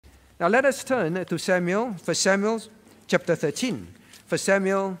Now let us turn to Samuel, 1 Samuel chapter 13. 1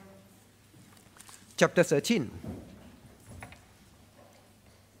 Samuel chapter 13.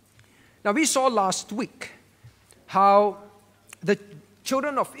 Now we saw last week how the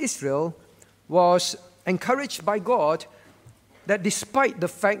children of Israel was encouraged by God that despite the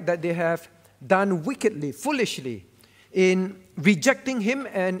fact that they have done wickedly, foolishly, in rejecting him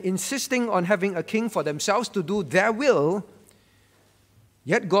and insisting on having a king for themselves to do their will,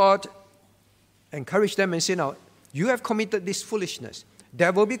 yet God encouraged them and said, now, you have committed this foolishness. There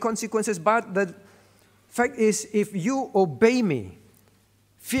will be consequences, but the fact is, if you obey me,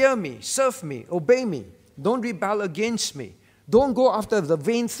 fear me, serve me, obey me, don't rebel against me, don't go after the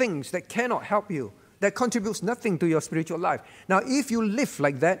vain things that cannot help you, that contributes nothing to your spiritual life. Now, if you live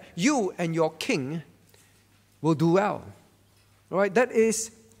like that, you and your king will do well. All right? That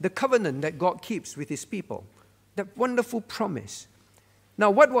is the covenant that God keeps with his people. That wonderful promise.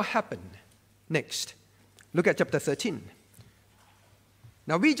 Now, what will happen next? Look at chapter 13.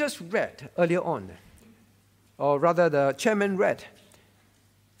 Now, we just read earlier on, or rather the chairman read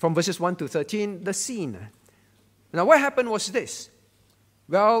from verses 1 to 13, the scene. Now, what happened was this.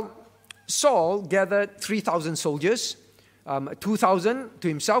 Well, Saul gathered 3,000 soldiers, 2,000 to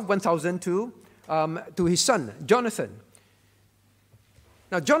himself, 1,000 to his son, Jonathan.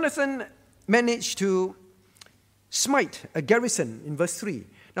 Now, Jonathan managed to smite a garrison in verse 3.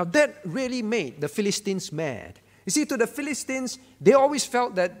 Now, that really made the Philistines mad. You see, to the Philistines, they always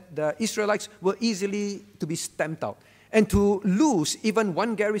felt that the Israelites were easily to be stamped out. And to lose even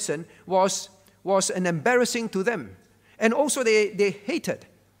one garrison was an embarrassing to them. And also they hated,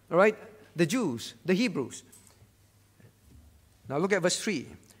 all right, the Jews, the Hebrews. Now look at verse 3.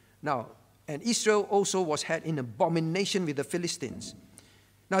 Now, and Israel also was had in abomination with the Philistines.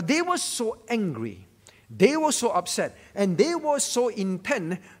 Now they were so angry, they were so upset, and they were so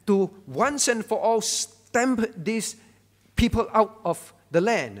intent to once and for all stamp these people out of the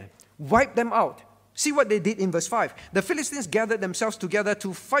land, wipe them out. See what they did in verse 5. The Philistines gathered themselves together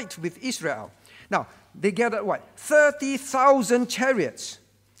to fight with Israel. Now, they gathered what? 30,000 chariots,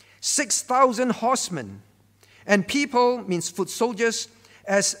 6,000 horsemen, and people, means foot soldiers,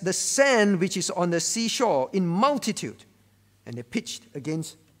 as the sand which is on the seashore in multitude. And they pitched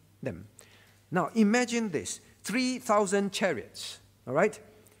against them. Now, imagine this, 3,000 chariots, all right?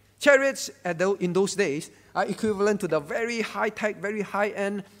 Chariots in those days are equivalent to the very high-tech, very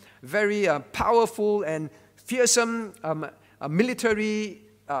high-end, very powerful and fearsome military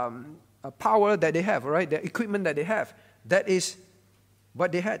power that they have, all right? The equipment that they have. That is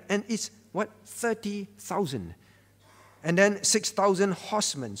what they had. And it's, 30,000. And then 6,000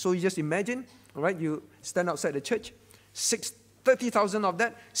 horsemen. So you just imagine, all right, you stand outside the church, 30,000 of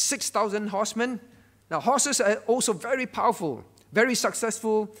that, 6,000 horsemen. Now, horses are also very powerful, very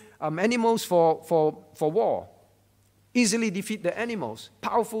successful animals for war. Easily defeat the animals.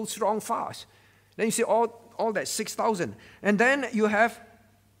 Powerful, strong, fast. Then you see all that, 6,000. And then you have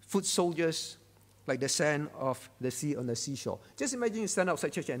foot soldiers like the sand of the sea on the seashore. Just imagine you stand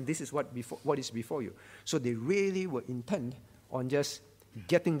outside church and this is what is before you. So they really were intent on just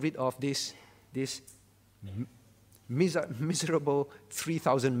getting rid of this miserable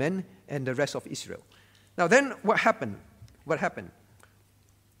 3,000 men and the rest of Israel. Now then, what happened?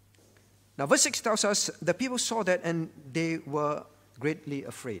 Now verse 6 tells us the people saw that and they were greatly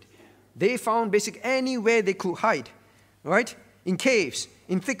afraid. They found basically anywhere they could hide, right? In caves,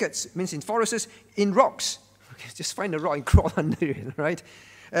 in thickets, means in forests, in rocks. Okay, just find a rock and crawl under it, right?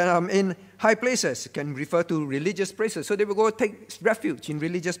 In high places, can refer to religious places. So they will go take refuge in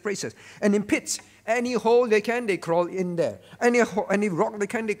religious places. And in pits, any hole they can, they crawl in there. Any rock they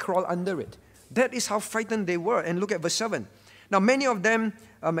can, they crawl under it. That is how frightened they were. And look at verse 7. Now many of them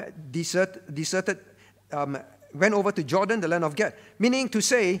deserted, went over to Jordan, the land of Gad. Meaning to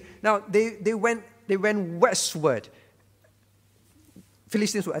say, now they went westward.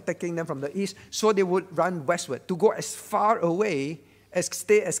 Philistines were attacking them from the east, so they would run westward to go as far away,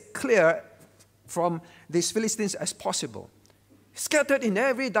 stay as clear from these Philistines as possible. Scattered in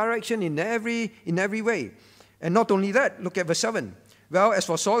every direction, in every way. And not only that, look at verse 7. Well, as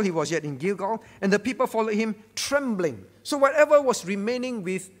for Saul, he was yet in Gilgal, and the people followed him trembling. So whatever was remaining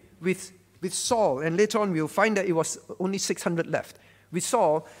with Saul, and later on we'll find that it was only 600 left. With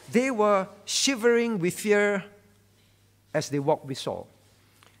Saul, they were shivering with fear as they walked with Saul.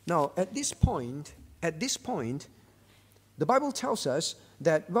 Now, at this point, the Bible tells us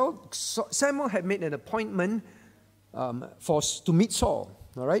that, well, Samuel had made an appointment to meet Saul,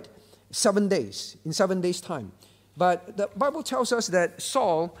 all right? 7 days, in 7 days' time. But the Bible tells us that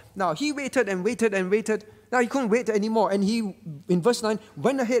Saul, now he waited and waited and waited Now he couldn't wait anymore. And he, in verse 9,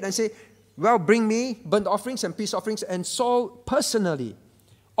 went ahead and said, well, bring me burnt offerings and peace offerings. And Saul personally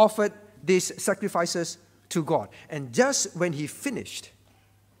offered these sacrifices to God. And just when he finished,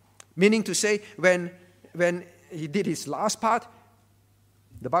 meaning to say, when he did his last part,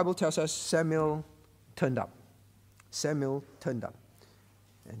 the Bible tells us Samuel turned up. Samuel turned up.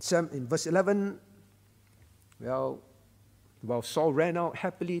 And in verse 11, well, Saul ran out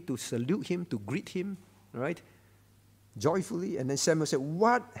happily to salute him, to greet him, right? Joyfully. And then Samuel said,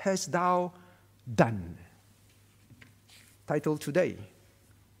 what hast thou done? Title today,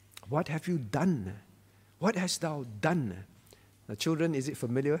 what have you done? What hast thou done? Now, children, is it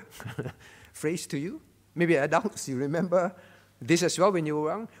familiar phrase to you? Maybe adults, you remember this as well when you were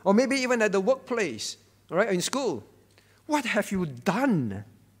young? Or maybe even at the workplace, all right, in school. What have you done?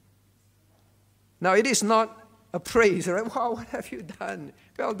 Now, it is not a praise, right? Wow, what have you done?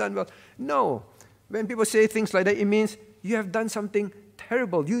 Well done, well. No. When people say things like that, it means you have done something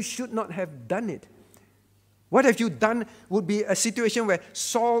terrible. You should not have done it. What have you done would be a situation where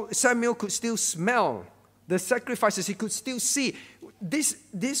Samuel could still smell the sacrifices. He could still see.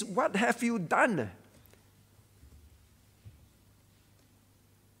 This, what have you done?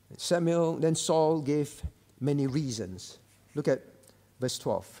 Then Saul gave many reasons. Look at verse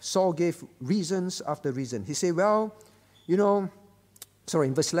 12. Saul gave reasons after reason. He said, in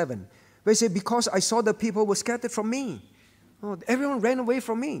verse 11. Where he said, because I saw the people were scattered from me. Oh, everyone ran away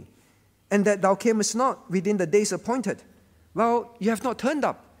from me. And that thou camest not within the days appointed. Well, you have not turned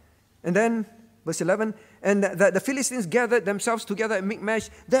up. And then, verse 11, and that the Philistines gathered themselves together at Michmash.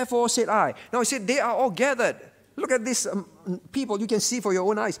 Therefore said I. Now he said, they are all gathered. Look at these people. You can see for your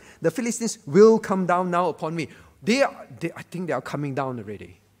own eyes. The Philistines will come down now upon me. I think they are coming down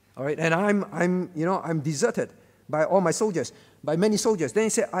already. All right, and I'm deserted by all my soldiers, by many soldiers. Then he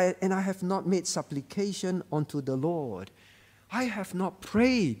said, I have not made supplication unto the Lord. I have not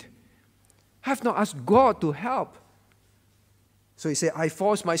prayed. I have not asked God to help. So he said, I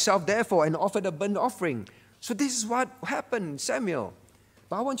forced myself therefore and offered a burnt offering. So this is what happened, Samuel.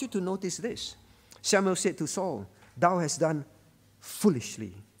 But I want you to notice this. Samuel said to Saul, thou hast done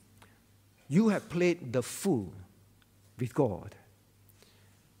foolishly. You have played the fool with God.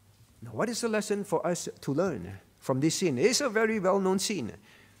 Now, what is the lesson for us to learn from this scene? It is a very well-known scene.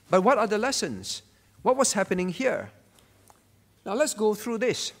 But what are the lessons? What was happening here? Now, let's go through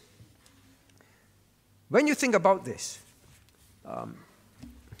this. When you think about this,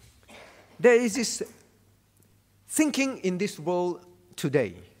 there is this thinking in this world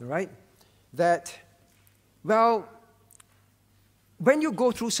today, right? That, when you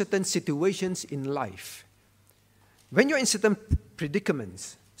go through certain situations in life, when you're in certain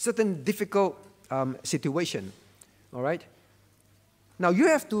predicaments, certain difficult situation, all right? Now, you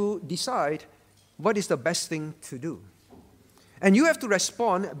have to decide what is the best thing to do. And you have to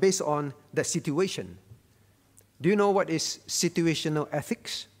respond based on the situation. Do you know what is situational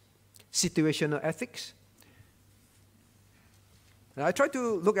ethics? Situational ethics? Now, I tried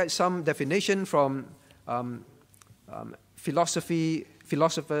to look at some definition from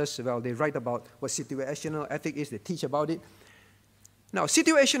philosophers. Well, they write about what situational ethics is. They teach about it. Now,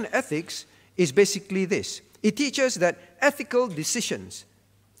 situational ethics is basically this. It teaches that ethical decisions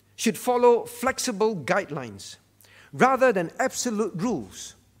should follow flexible guidelines rather than absolute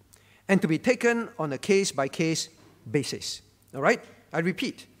rules, and to be taken on a case-by-case basis. All right? I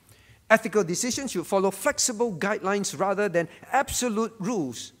repeat. Ethical decisions should follow flexible guidelines rather than absolute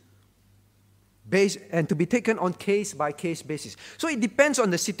rules, and to be taken on case-by-case basis. So it depends on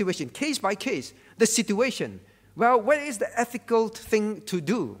the situation, case by case, the situation. Well, what is the ethical thing to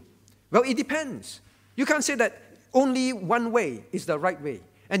do? Well, it depends. You can't say that only one way is the right way,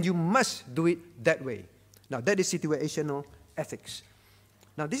 and you must do it that way. Now, that is situational ethics.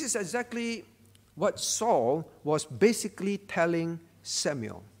 Now, this is exactly what Saul was basically telling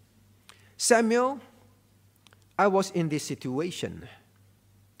Samuel. Samuel, I was in this situation.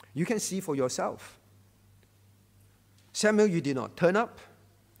 You can see for yourself. Samuel, you did not turn up.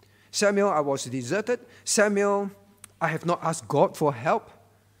 Samuel, I was deserted. Samuel, I have not asked God for help.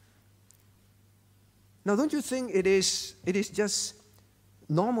 Now, don't you think it is just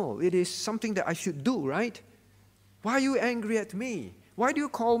normal? It is something that I should do, right? Why are you angry at me? Why do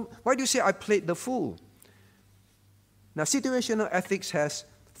you say I played the fool? Now, situational ethics has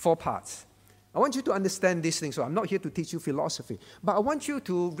 4 parts. I want you to understand these things. So I'm not here to teach you philosophy, but I want you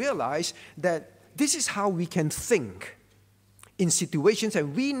to realize that this is how we can think in situations,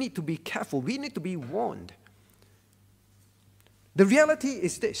 and we need to be careful. We need to be warned. The reality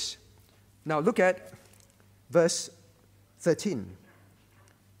is this. Now look at verse 13.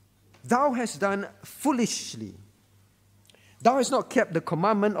 thou hast done foolishly. Thou hast not kept the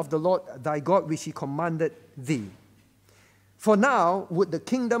commandment of the Lord thy God which he commanded thee. For now would the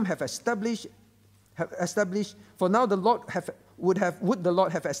kingdom have established. For now would the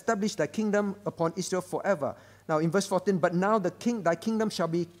Lord have established thy kingdom upon Israel forever. Now in verse 14, but now thy kingdom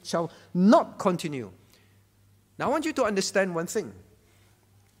shall not continue. Now I want you to understand one thing.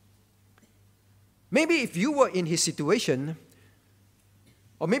 Maybe if you were in his situation,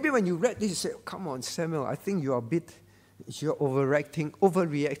 or maybe when you read this, you say, come on, Samuel, I think you're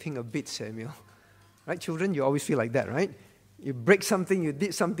overreacting a bit, Samuel. Right, children, you always feel like that, right? You break something, you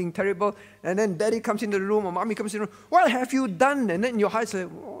did something terrible, and then daddy comes into the room or mommy comes in the room. What have you done? And then your heart's like,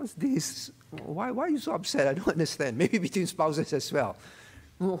 what's this? Why are you so upset? I don't understand. Maybe between spouses as well.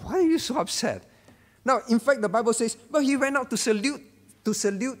 Why are you so upset? Now, in fact, the Bible says, well, he went out to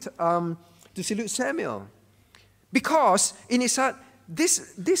salute Samuel. Because in his heart, this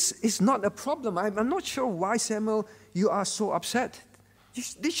is not a problem. I'm not sure why, Samuel, you are so upset.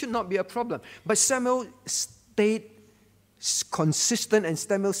 This should not be a problem. But Samuel stayed consistent and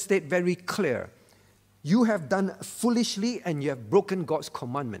Samuel stayed very clear. You have done foolishly and you have broken God's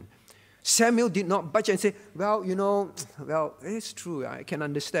commandment. Samuel did not budge and say, well, it's true, I can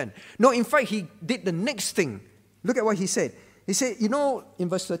understand. No, in fact, he did the next thing. Look at what he said. He said, in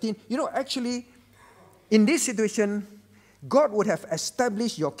verse 13, actually, in this situation, God would have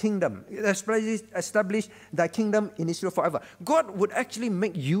established your kingdom, established thy kingdom in Israel forever. God would actually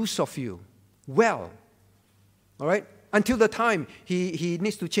make use of you well. All right? Until the time he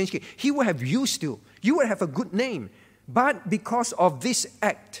needs to change. He would have used you. You would have a good name. But because of this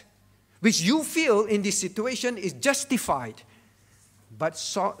act, which you feel in this situation is justified, but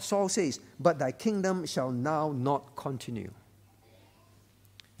Saul says, but thy kingdom shall now not continue.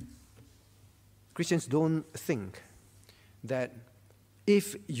 Christians don't think that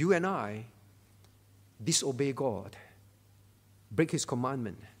if you and I disobey God, break his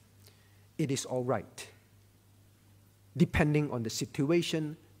commandment, it is all right. Depending on the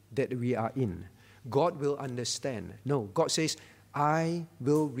situation that we are in. God will understand. No, God says, I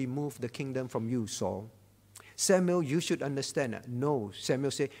will remove the kingdom from you, Saul. Samuel, you should understand that. No,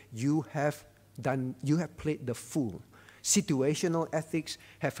 Samuel said, you have played the fool. Situational ethics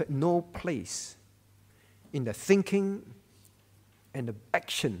have no place in the thinking and the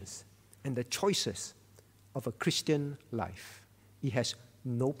actions and the choices of a Christian life. It has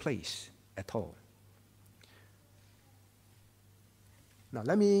no place at all. Now,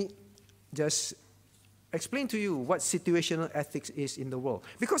 let me just explain to you what situational ethics is in the world.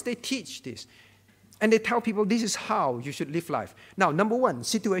 Because they teach this. And they tell people this is how you should live life. Now, number one,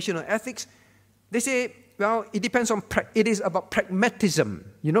 situational ethics, they say, well, it depends on, it is about pragmatism.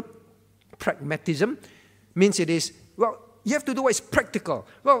 Pragmatism means it is, well, you have to do what is practical.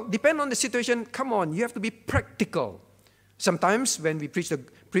 Well, depend on the situation, come on, you have to be practical. Sometimes when we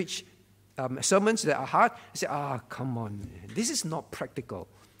preach sermons that are hard, they say, come on, this is not practical.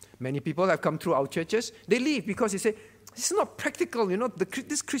 Many people have come through our churches, they leave because they say, this is not practical,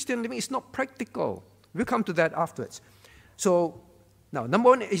 this Christian living is not practical. We'll come to that afterwards. So, now, number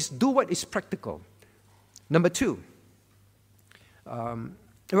one is do what is practical. Number two,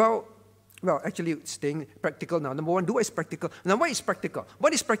 actually staying practical now. Number one, do what is practical. Now, what is practical?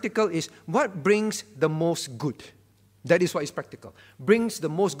 What is practical is what brings the most good. That is what is practical. Brings the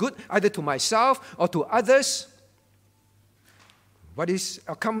most good either to myself or to others. What is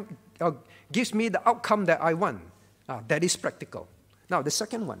gives me the outcome that I want. That is practical. Now, the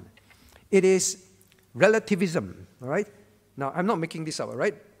second one, it is relativism. All right. Now, I'm not making this up. All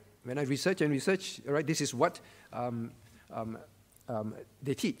right. When I research, all right, this is what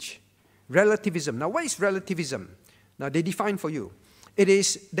they teach. Relativism. Now, what is relativism? Now, they define for you. There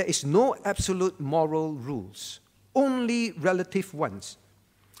is no absolute moral rules. Only relative ones.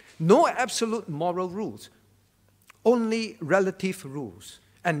 No absolute moral rules. Only relative rules.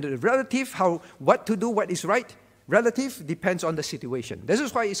 And the relative, what to do, what is right, relative depends on the situation. This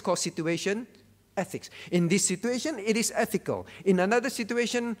is why it's called situation ethics. In this situation, it is ethical. In another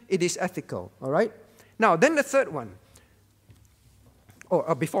situation, it is ethical. All right? Now, then the third one.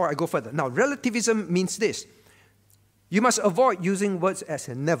 Before I go further. Now, relativism means this. You must avoid using words as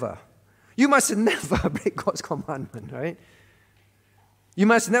never. You must never break God's commandment, right? You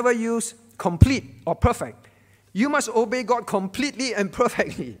must never use complete or perfect. You must obey God completely and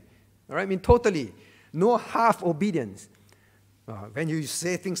perfectly. All right? I mean, totally. No half obedience. When you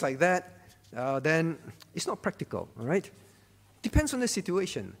say things like that, then it's not practical, all right? Depends on the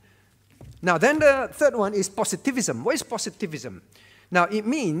situation. Now, then the third one is positivism. What is positivism? Now, it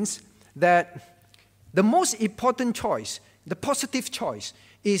means that the most important choice, the positive choice,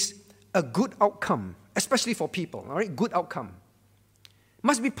 is a good outcome, especially for people, all right? Good outcome.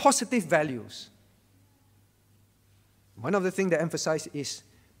 Must be positive values. One of the things that emphasize is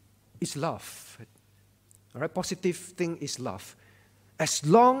love. All right? Positive thing is love. As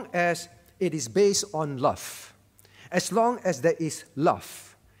long as it is based on love, as long as there is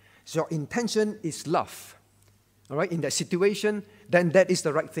love, so your intention is love, all right, in that situation, then that is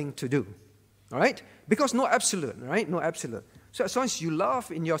the right thing to do, all right? Because no absolute, right? No absolute. So as long as you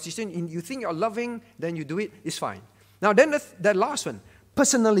love in your situation, you think you're loving, then you do it, it's fine. Now then the last one,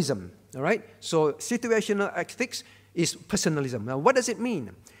 personalism, all right? So situational ethics is personalism. Now what does it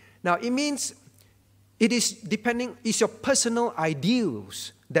mean? Now it means it is depending, it's your personal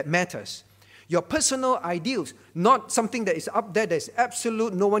ideals that matters. Your personal ideals, not something that is up there that is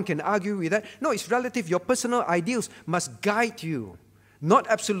absolute, no one can argue with that. No, it's relative. Your personal ideals must guide you, not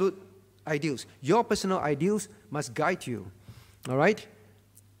absolute ideals. Your personal ideals must guide you, all right?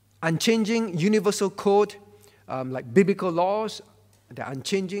 Unchanging universal code, like biblical laws, the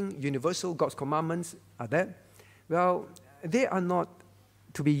unchanging, universal, God's commandments are there. Well, they are not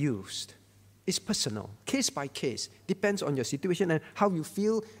to be used. It's personal, case by case. Depends on your situation and how you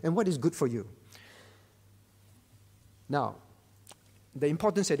feel and what is good for you. Now, the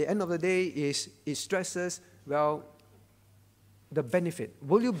importance at the end of the day is it stresses, well, the benefit.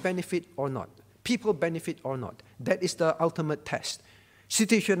 Will you benefit or not? People benefit or not? That is the ultimate test.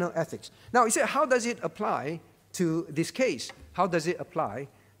 Situational ethics. Now, you say, how does it apply to this case? How does it apply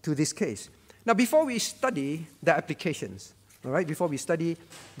to this case? Now, before we study the applications, all right, before we study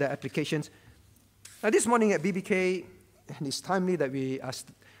the applications, now this morning at BBK, and it's timely that we are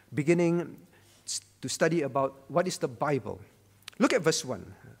beginning to study about what is the Bible. Look at verse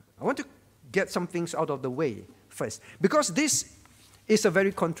 1. I want to get some things out of the way first, because this is a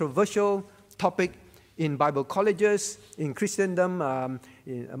very controversial topic in Bible colleges, in Christendom,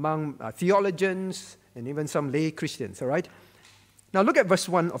 among theologians, and even some lay Christians, all right? Now look at verse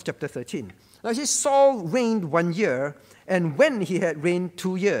 1 of chapter 13. Now it says, Saul reigned 1 year, and when he had reigned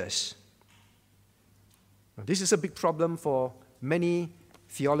 2 years. Now, this is a big problem for many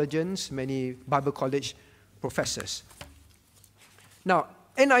theologians, many Bible college professors. Now,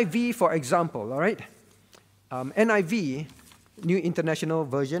 NIV, for example, all right? NIV, New International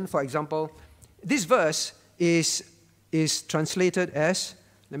Version, for example, this verse is translated as,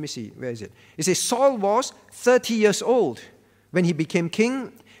 let me see, where is it? It says, Saul was 30 years old when he became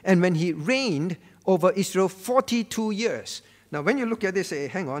king, and when he reigned over Israel 42 years. Now, when you look at this, say,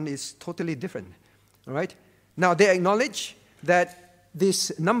 hang on, it's totally different, all right? Now, they acknowledge that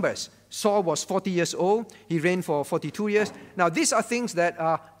these numbers, Saul was 40 years old, he reigned for 42 years. Now, these are things that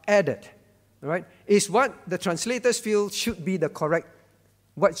are added, all right? Is what the translators feel should be the correct,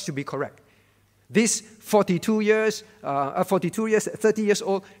 what should be correct. This 42 years, 30 years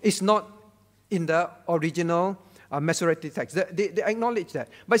old, is not in the original Masoretic text. They acknowledge that.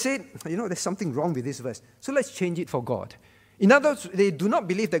 But say, there's something wrong with this verse, so let's change it for God. In other words, they do not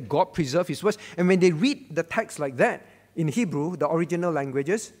believe that God preserved his words. And when they read the text like that, in Hebrew, the original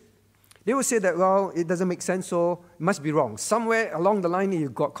languages, they will say that, well, it doesn't make sense, so it must be wrong. Somewhere along the line,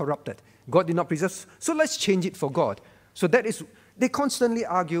 it got corrupted. God did not preserve, so let's change it for God. So that is, they constantly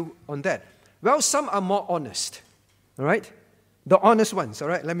argue on that. Well, some are more honest, all right? The honest ones, all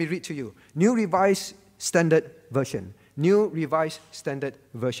right? Let me read to you. New Revised Standard Version. New Revised Standard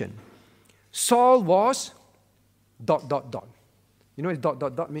Version. Saul was ... You know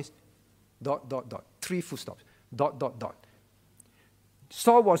what means? ... 3 full stops. ...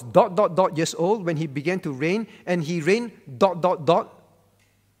 Saul was ... years old when he began to reign, and he reigned ...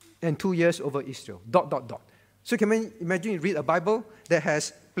 and 2 years over Israel. ... So can you imagine you read a Bible that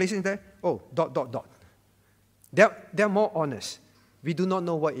has places there? Oh, ... They're more honest. We do not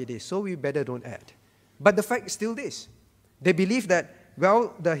know what it is, so we better don't add. But the fact is still this. They believe that,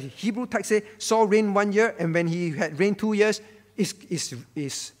 well, the Hebrew text says Saul reigned 1 year, and when he had reigned 2 years,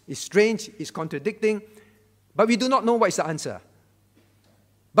 is strange, is contradicting. But we do not know what is the answer.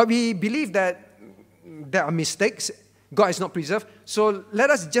 But we believe that there are mistakes. God is not preserved. So let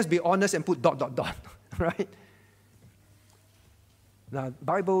us just be honest and put ... right? Now,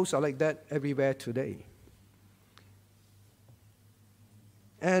 Bibles are like that everywhere today.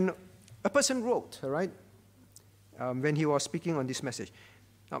 And a person wrote, all right, when he was speaking on this message.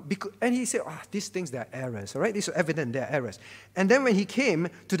 Now, and he said, these things, they are errors, all right? These are evident, they are errors. And then when he came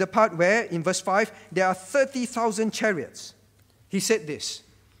to the part where, in verse 5, there are 30,000 chariots, he said this.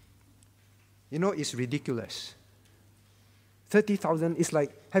 It's ridiculous. 30,000 is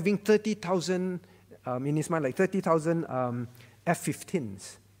like having 30,000, in his mind, like 30,000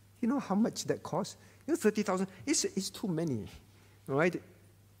 F-15s. You know how much that costs? 30,000, it's too many, all right?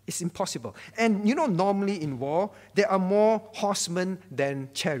 It's impossible. And you know, normally in war, there are more horsemen than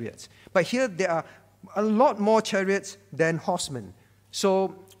chariots. But here, there are a lot more chariots than horsemen.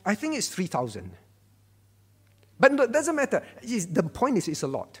 So I think it's 3,000. But it doesn't matter. The point is, it's a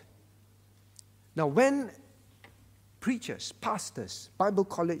lot. Now, when preachers, pastors, Bible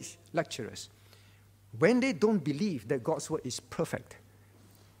college lecturers, when they don't believe that God's word is perfect,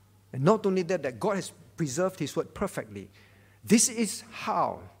 and not only that, that God has preserved his word perfectly, this is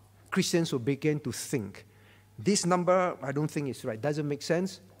how Christians will begin to think. This number, I don't think is right. Doesn't make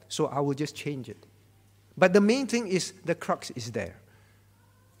sense, so I will just change it. But the main thing is, the crux is there.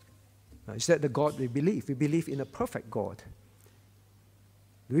 Is that the God we believe? We believe in a perfect God.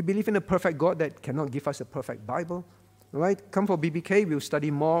 Do we believe in a perfect God that cannot give us a perfect Bible? All right? Come for BBK, we'll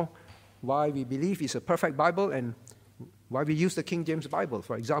study more why we believe it's a perfect Bible and why we use the King James Bible,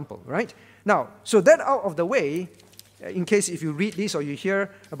 for example. Right? Now, so that out of the way, in case if you read this or you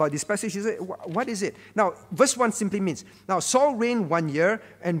hear about this passage, you say, what is it? Now, verse 1 simply means, now Saul reigned 1 year,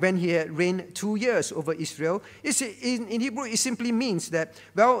 and when he had reigned 2 years over Israel, in Hebrew it simply means that,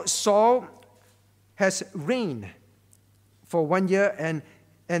 well, Saul has reigned for 1 year,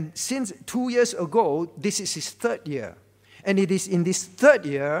 and since 2 years ago, this is his 3rd year. And it is in this 3rd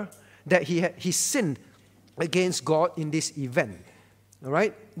year that he sinned against God in this event. All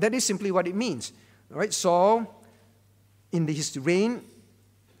right? That is simply what it means. All right? Saul, in his reign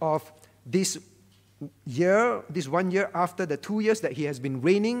of this 1 year after the 2 years that he has been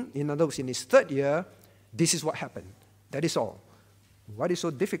reigning, in other words, in his 3rd year, this is what happened. That is all. What is so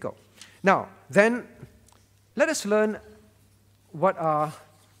difficult? Now, then, let us learn what are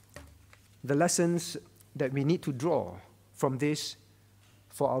the lessons that we need to draw from this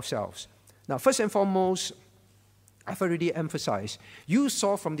for ourselves. Now, first and foremost, I've already emphasized, you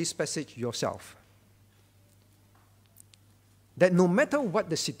saw from this passage yourself that no matter what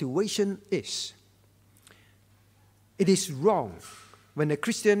the situation is, it is wrong when a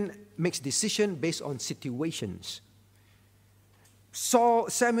Christian makes decision based on situations.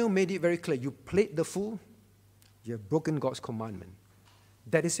 Samuel made it very clear. You played the fool, you have broken God's commandment.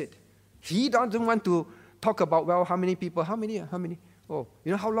 That is it. He doesn't want to talk about, well, how many people, how many? Oh,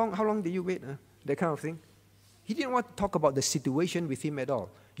 you know, how long did you wait? That kind of thing. He didn't want to talk about the situation with him at all.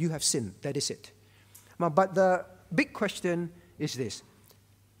 You have sinned. That is it. But the big question is this.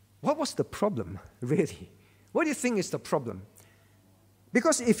 What was the problem, really? What do you think is the problem?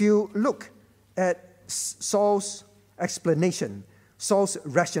 Because if you look at Saul's explanation, Saul's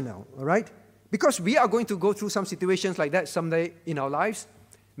rationale, all right? Because we are going to go through some situations like that someday in our lives.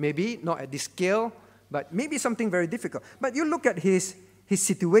 Maybe not at this scale, but maybe something very difficult. But you look at his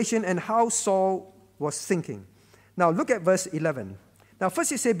situation and how Saul was thinking. Now look at verse 11. Now first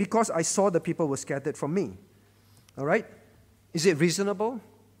he said, because I saw the people were scattered from me. All right? Is it reasonable?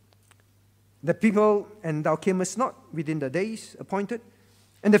 The people, and thou camest not within the days appointed,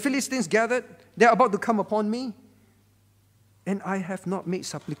 and the Philistines gathered, they are about to come upon me, and I have not made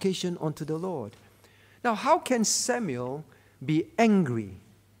supplication unto the Lord. Now how can Samuel be angry?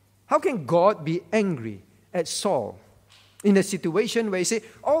 How can God be angry at Saul in a situation where he says,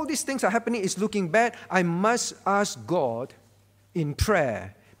 all these things are happening, it's looking bad, I must ask God in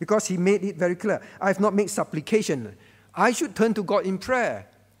prayer, because he made it very clear. I have not made supplication. I should turn to God in prayer.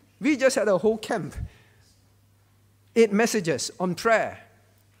 We just had a whole camp. 8 messages on prayer.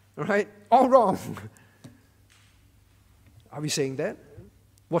 All right? All wrong. Are we saying that?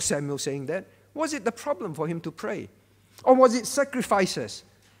 Was Samuel saying that? Was it the problem for him to pray? Or was it sacrifices?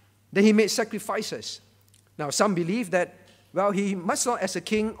 That he made sacrifices. Now, some believe that, well, he must not, as a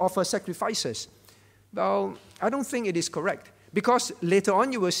king, offer sacrifices. Well, I don't think it is correct. Because later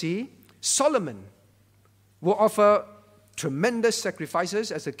on you will see Solomon will offer tremendous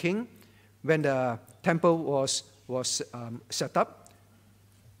sacrifices as a king when the temple was set up.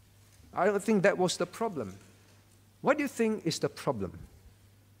 I don't think that was the problem. What do you think is the problem?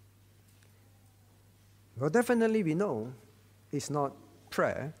 Well, definitely we know it's not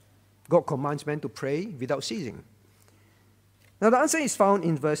prayer. God commands men to pray without ceasing. Now the answer is found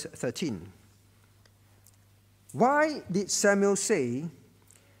in verse 13. Why did Samuel say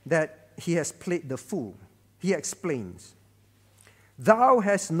that he has played the fool? He explains, thou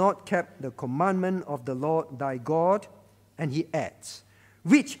hast not kept the commandment of the Lord thy God, and he adds,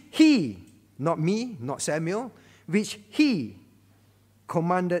 which he, not me, not Samuel, which he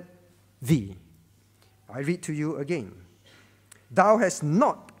commanded thee. I read to you again. Thou hast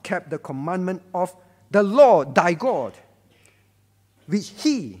not kept the commandment of the Lord thy God, which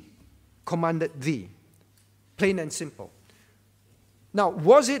he commanded thee. Plain and simple. Now,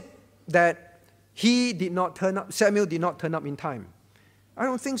 was it that Samuel did not turn up in time? I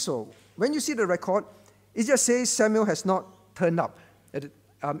don't think so. When you see the record, it just says Samuel has not turned up.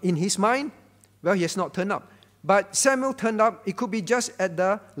 In his mind, well, he has not turned up. But Samuel turned up, it could be just at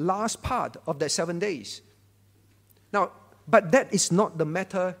the last part of that 7 days. Now, but that is not the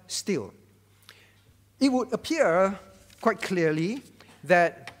matter still. It would appear quite clearly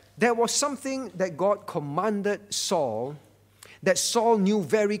that there was something that God commanded Saul, that Saul knew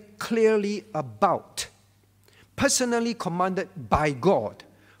very clearly about, personally commanded by God,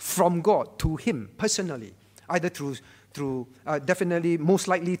 from God to him personally, either through definitely, most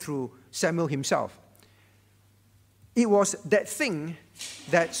likely through Samuel himself. It was that thing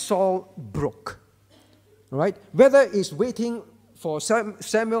that Saul broke. Right? Whether it's waiting for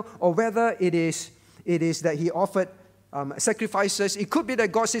Samuel or whether it is that he offered sacrifices. It could be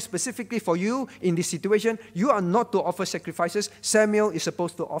that God says specifically for you in this situation, you are not to offer sacrifices. Samuel is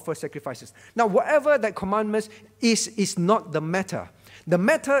supposed to offer sacrifices. Now, whatever that commandment is not the matter. The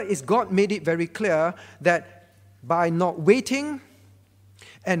matter is God made it very clear that by not waiting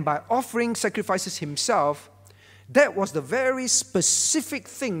and by offering sacrifices himself, that was the very specific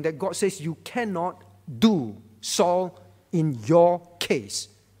thing that God says you cannot do, Saul, in your case.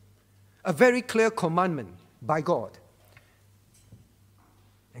 A very clear commandment by God.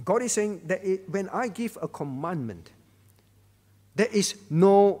 And God is saying that when I give a commandment, there is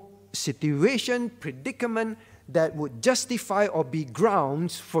no situation, predicament that would justify or be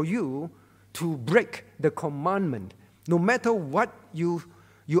grounds for you to break the commandment, no matter what you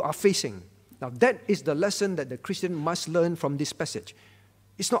are facing. Now, that is the lesson that the Christian must learn from this passage.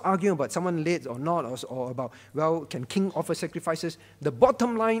 It's not arguing about someone late or not, or about, well, can king offer sacrifices? The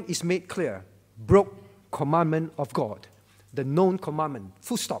bottom line is made clear. Broke commandment of God. The known commandment.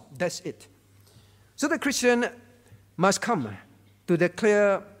 Full stop. That's it. So the Christian must come to the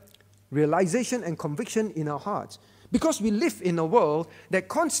clear realization and conviction in our hearts. Because we live in a world that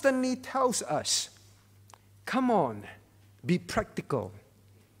constantly tells us, come on, be practical.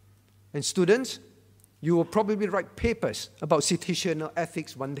 And students, you will probably write papers about situational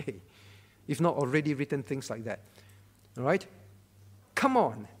ethics one day, if not already written things like that. All right? Come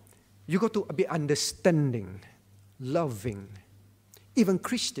on. You got to be understanding, loving. Even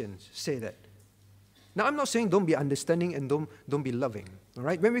Christians say that. Now, I'm not saying don't be understanding and don't be loving. All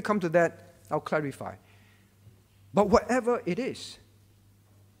right? When we come to that, I'll clarify. But whatever it is,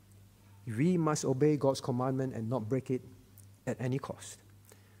 we must obey God's commandment and not break it at any cost.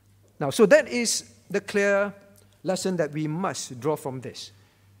 Now, so that is the clear lesson that we must draw from this.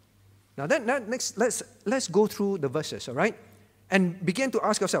 Now, next, let's go through the verses, all right? And begin to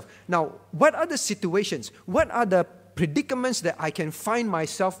ask ourselves, now, what are the situations, what are the predicaments that I can find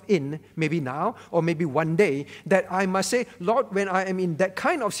myself in, maybe now or maybe one day, that I must say, Lord, when I am in that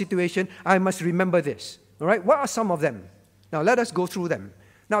kind of situation, I must remember this, all right? What are some of them? Now, let us go through them.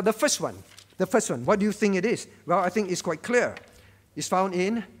 Now, the first one, what do you think it is? Well, I think it's quite clear. It's found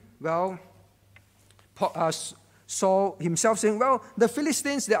in, well, Saul himself saying, well, the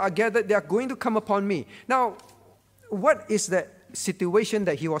Philistines that are gathered, they are going to come upon me. Now, what is the situation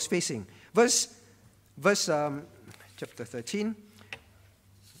that he was facing? Chapter 13.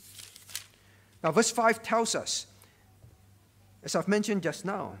 Now, verse 5 tells us, as I've mentioned just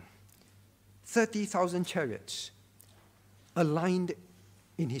now, 30,000 chariots aligned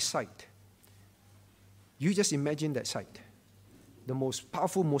in his sight. You just imagine that sight. The most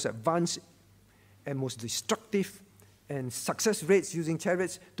powerful, most advanced, and most destructive and success rates using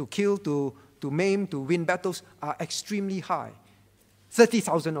chariots to kill, to maim, to win battles are extremely high.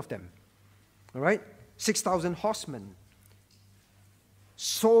 30,000 of them. All right? 6,000 horsemen.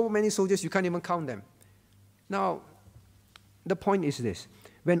 So many soldiers, you can't even count them. Now, the point is this.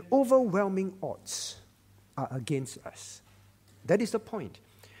 When overwhelming odds are against us, that is the point.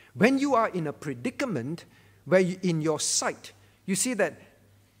 When you are in a predicament where in your sight, you see that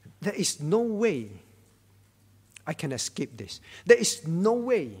there is no way I can escape this. There is no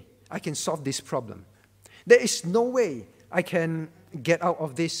way I can solve this problem. There is no way I can get out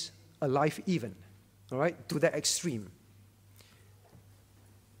of this alive even, all right, to that extreme.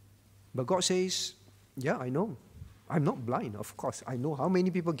 But God says, yeah, I know. I'm not blind, of course. I know how many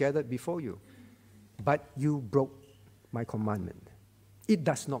people gathered before you. But you broke my commandment. It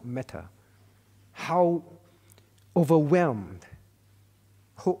does not matter how overwhelmed,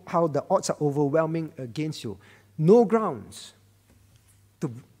 how the odds are overwhelming against you. No grounds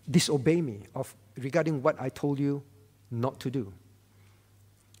to disobey me regarding what I told you not to do.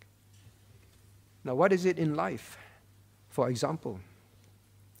 Now, what is it in life? For example,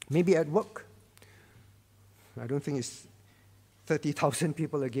 maybe at work. I don't think it's 30,000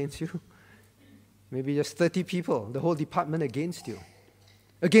 people against you. Maybe just 30 people, the whole department against you.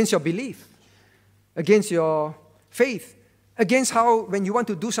 against your belief, against your faith, against how when you want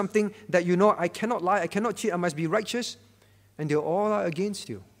to do something that you know, I cannot lie, I cannot cheat, I must be righteous, and they all are against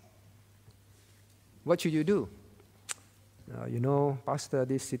you. What should you do? Pastor,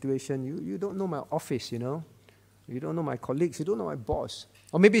 this situation, you don't know my office, you don't know my colleagues, you don't know my boss.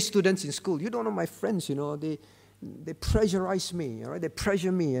 Or maybe students in school, you don't know my friends, they pressurize me, all right? They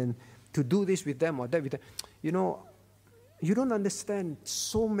pressure me and to do this with them or that with them. You don't understand,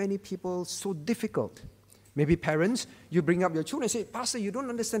 so many people, so difficult. Maybe parents, you bring up your children and say, Pastor, you don't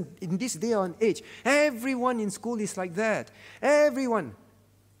understand, in this day and age, everyone in school is like that. Everyone,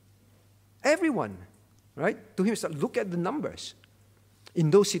 right? To him, look at the numbers. In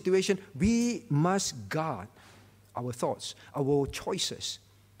those situations, we must guard our thoughts, our choices.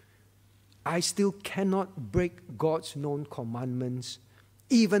 I still cannot break God's known commandments,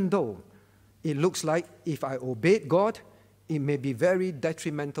 even though it looks like if I obeyed God, it may be very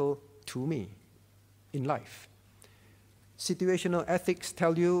detrimental to me in life. Situational ethics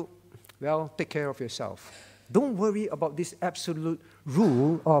tell you, well, take care of yourself. Don't worry about this absolute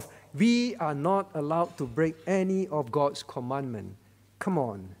rule of we are not allowed to break any of God's commandment. Come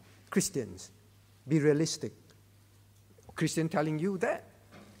on, Christians, be realistic. Christian telling you that.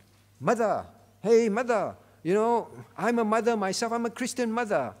 Mother, hey mother, I'm a mother myself, I'm a Christian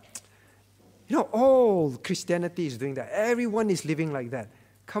mother. All Christianity is doing that. Everyone is living like that.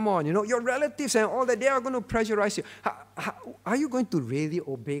 Come on, your relatives and all that, they are going to pressurize you. Are you going to really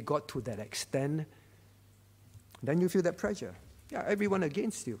obey God to that extent? Then you feel that pressure. Yeah, everyone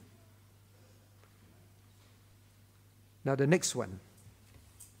against you. Now the next one.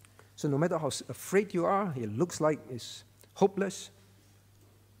 So no matter how afraid you are, it looks like it's hopeless,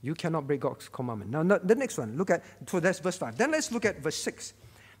 you cannot break God's commandment. Now the next one, so that's verse 5. Then let's look at verse 6.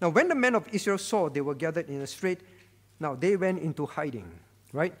 Now when the men of Israel saw they were gathered in a strait, now they went into hiding,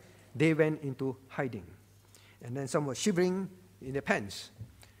 right? They went into hiding. And then some were shivering in their pants.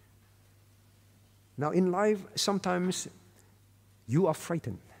 Now in life, sometimes you are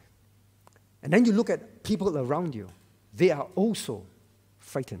frightened. And then you look at people around you. They are also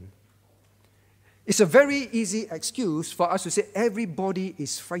frightened. It's a very easy excuse for us to say everybody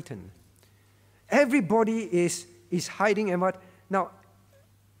is frightened. Everybody is hiding and what? Now,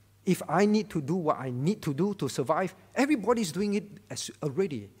 if I need to do what I need to do to survive, everybody's doing it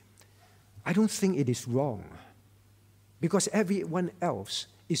already. I don't think it is wrong because everyone else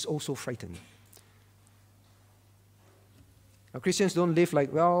is also frightened. Now, Christians don't live like,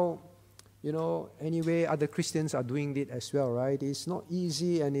 anyway, other Christians are doing it as well, right? It's not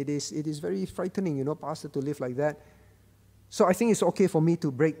easy and it is very frightening, Pastor, to live like that. So I think it's okay for me to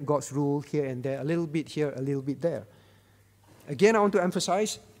break God's rule here and there, a little bit here, a little bit there. Again, I want to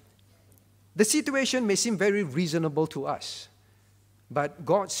emphasize, the situation may seem very reasonable to us, but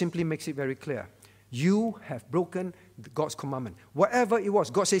God simply makes it very clear. You have broken God's commandment. Whatever it was,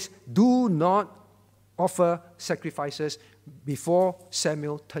 God says, do not offer sacrifices before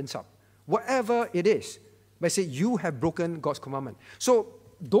Samuel turns up. Whatever it is, but say you have broken God's commandment. So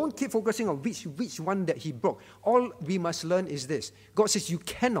don't keep focusing on which one that he broke. All we must learn is this. God says you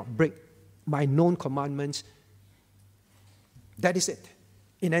cannot break my known commandments. That is it.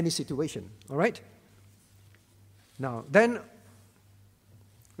 In any situation, all right? Now, then,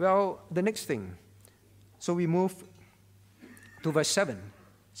 the next thing. So we move to verse 7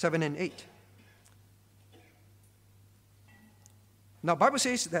 and 8. Now, Bible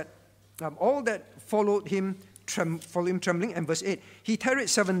says that all that followed him trembling, and verse 8, he tarried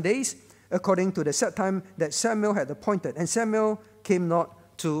 7 days according to the set time that Samuel had appointed, and Samuel came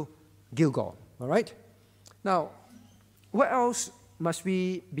not to Gilgal, all right? Now, what else must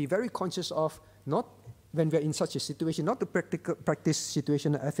we be very conscious of, not when we're in such a situation, not to practice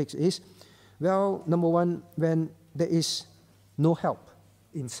situational ethics is, number one, when there is no help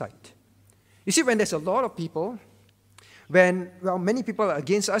in sight. You see, when there's a lot of people, when many people are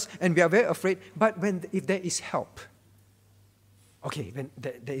against us and we are very afraid, but if there is help, okay, when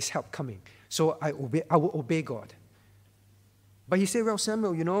there is help coming, so I will obey God. But he said,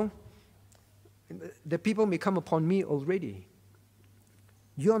 Samuel, the people may come upon me already.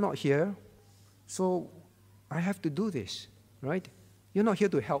 You're not here, so I have to do this, right? You're not here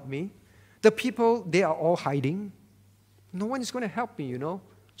to help me. The people, they are all hiding. No one is going to help me,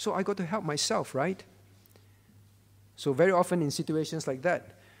 so I got to help myself, right? So very often in situations like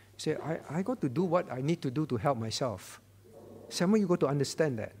that, you say, I got to do what I need to do to help myself. Samuel, you got to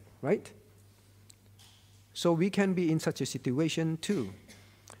understand that, right? So we can be in such a situation too.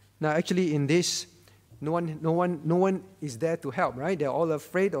 Now actually in this, no one is there to help, right? They're all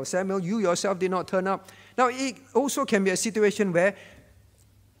afraid. Or Samuel, you yourself did not turn up. Now, it also can be a situation where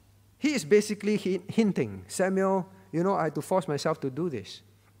he is basically hinting, Samuel, you know, I had to force myself to do this.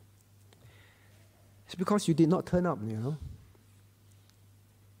 It's because you did not turn up, you know.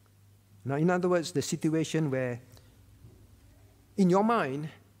 Now, in other words, the situation where in your mind,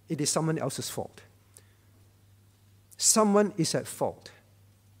 it is someone else's fault. Someone is at fault.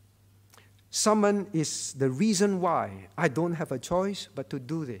 Someone is the reason why I don't have a choice but to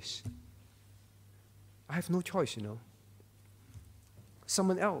do this. I have no choice, you know.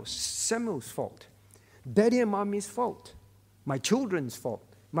 Someone else, Samuel's fault. Daddy and mommy's fault. My children's fault.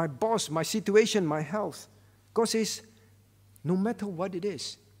 My boss, my situation, my health. God says, no matter what it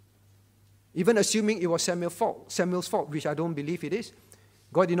is, even assuming it was Samuel's fault, which I don't believe it is,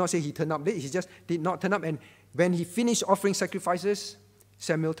 God did not say he turned up late. He just did not turn up. And when he finished offering sacrifices,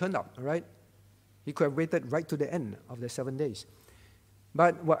 Samuel turned up, all right? He could have waited right to the end of the 7 days.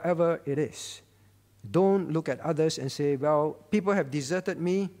 But whatever it is, don't look at others and say, well, people have deserted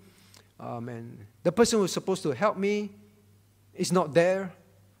me, and the person who was supposed to help me is not there.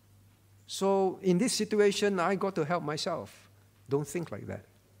 So in this situation, I got to help myself. Don't think like that.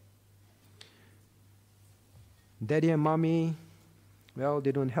 Daddy and mommy, well,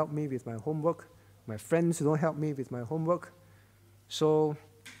 they don't help me with my homework. My friends don't help me with my homework. So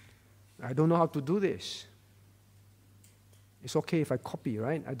I don't know how to do this. It's okay if I copy,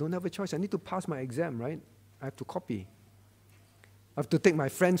 right? I don't have a choice. I need to pass my exam, right? I have to copy. I have to take my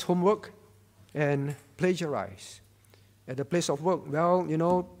friend's homework and plagiarize. At the place of work, well, you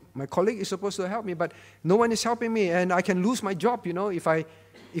know, my colleague is supposed to help me, but no one is helping me, and I can lose my job, you know, if I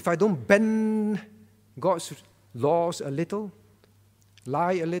don't bend God's laws a little,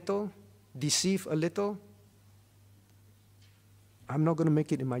 lie a little, deceive a little. I'm not going to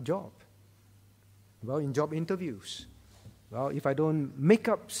make it in my job. Well, in job interviews, well, if I don't make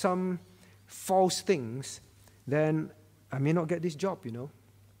up some false things, then I may not get this job, you know.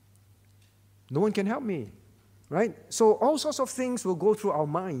 No one can help me, right? So all sorts of things will go through our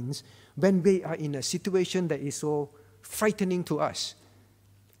minds when we are in a situation that is so frightening to us.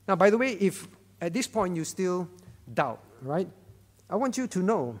 Now, by the way, if at this point you still doubt, right? I want you to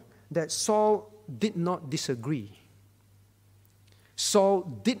know that Saul did not disagree. Saul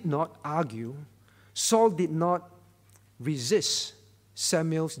did not argue. Saul did not resist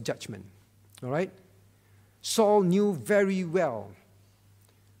Samuel's judgment. All right? Saul knew very well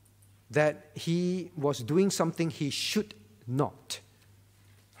that he was doing something he should not.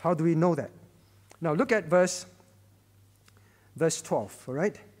 How do we know that? Now look at verse 12, all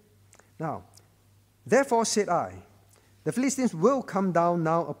right? Now, therefore said I, the Philistines will come down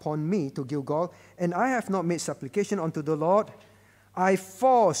now upon me to Gilgal, and I have not made supplication unto the Lord. I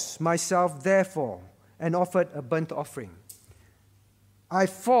forced myself, therefore, and offered a burnt offering. I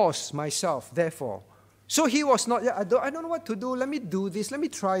forced myself, therefore. So he was not, I don't know what to do. Let me do this. Let me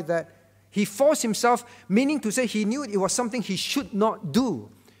try that. He forced himself, meaning to say he knew it was something he should not do.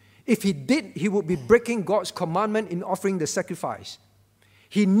 If he did, he would be breaking God's commandment in offering the sacrifice.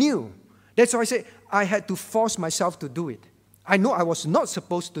 He knew. That's why I say I had to force myself to do it. I know I was not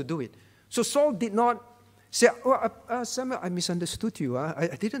supposed to do it. So Saul did not say, Samuel, I misunderstood you.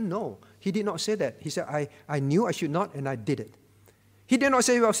 I didn't know. He did not say that. He said, I knew I should not, and I did it. He did not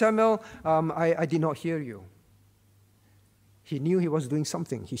say, well, Samuel, I did not hear you. He knew he was doing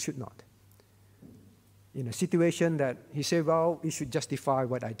something he should not. In a situation that he said, well, you should justify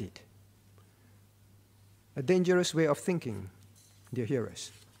what I did. A dangerous way of thinking, dear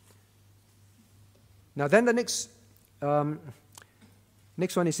hearers. Now then the next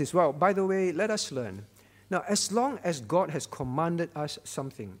one is this. Well, by the way, let us learn. Now, as long as God has commanded us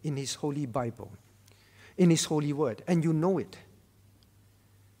something in His Holy Bible, in His Holy Word, and you know it,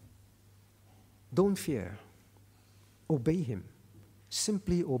 don't fear. Obey Him.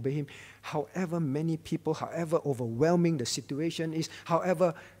 Simply obey Him. However many people, however overwhelming the situation is,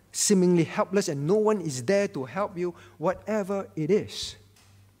 however seemingly helpless and no one is there to help you, whatever it is.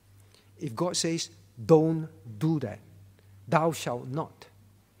 If God says, don't do that, thou shalt not,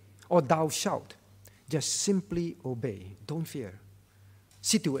 or thou shalt, just simply obey. Don't fear.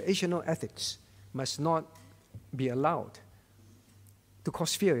 Situational ethics must not be allowed to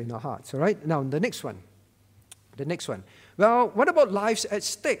cause fear in our hearts. All right? Now, the next one. Well, what about lives at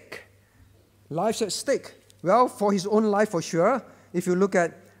stake? Lives at stake. Well, for his own life for sure. If you look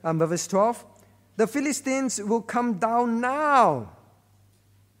at verse 12, the Philistines will come down now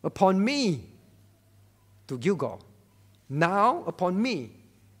upon me to Gilgal. Now upon me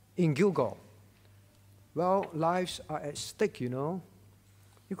in Gilgal. Well, lives are at stake, you know.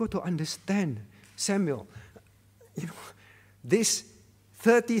 You got to understand, Samuel, you know, this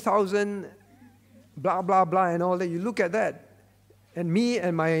 30,000 blah, blah, blah and all that, you look at that, And me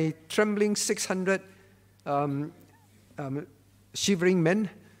and my trembling 600 shivering men,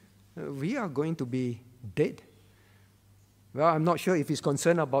 we are going to be dead. Well, I'm not sure if he's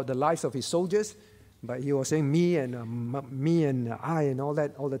concerned about the lives of his soldiers, but he was saying me and I and all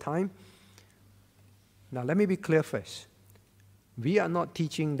that all the time. Now, let me be clear first. We are not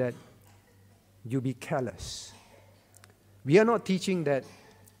teaching that you be careless. We are not teaching that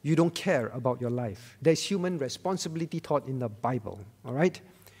you don't care about your life. There's human responsibility taught in the Bible, all right?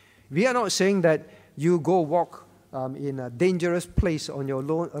 We are not saying that you go walk in a dangerous place on your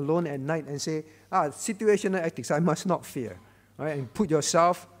alone at night and say, situational ethics, I must not fear, all right? And put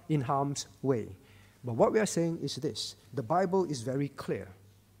yourself in harm's way. But what we are saying is this. The Bible is very clear.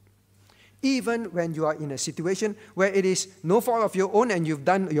 Even when you are in a situation where it is no fault of your own and you've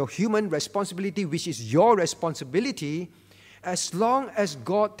done your human responsibility, which is your responsibility, as long as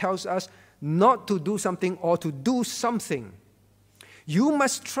God tells us not to do something or to do something, you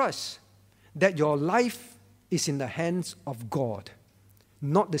must trust that your life is in the hands of God,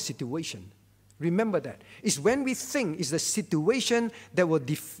 not the situation. Remember that. It's when we think it's the situation that will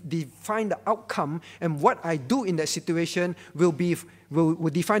define the outcome, and what I do in that situation will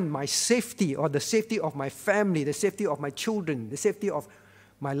define my safety or the safety of my family, the safety of my children, the safety of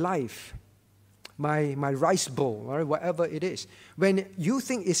my life, my rice bowl, or whatever it is. When you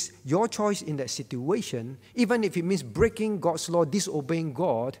think it's your choice in that situation, even if it means breaking God's law, disobeying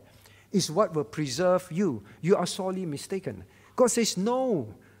God, is what will preserve you. You are sorely mistaken. God says,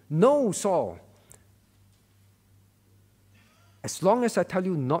 no, Saul. As long as I tell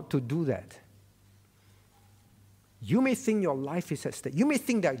you not to do that, you may think your life is at stake. You may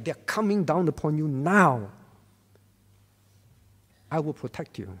think that they're coming down upon you now. I will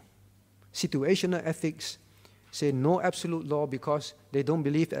protect you. Situational ethics say no absolute law because they don't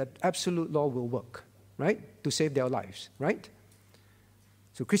believe that absolute law will work, right? To save their lives, right?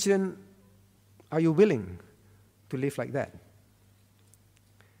 So, Christian, are you willing to live like that?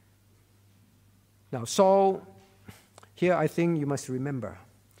 Now, Saul, here I think you must remember,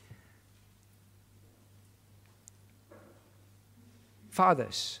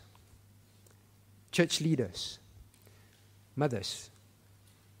 fathers, church leaders, mothers,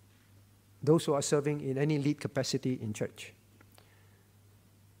 those who are serving in any lead capacity in church.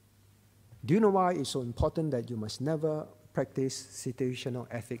 Do you know why it's so important that you must never practice situational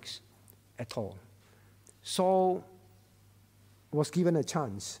ethics at all? Saul was given a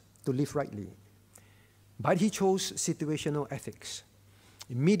chance to live rightly, but he chose situational ethics.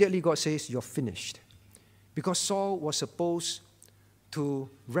 Immediately God says, you're finished. Because Saul was supposed to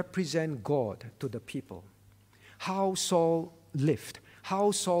represent God to the people. How Saul lived,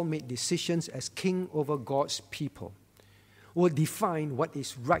 how Saul made decisions as king over God's people will define what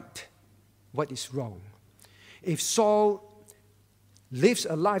is right, what is wrong. If Saul lives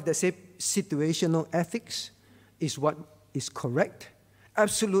a life that says situational ethics is what is correct,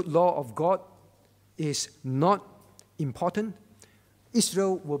 absolute law of God is not important,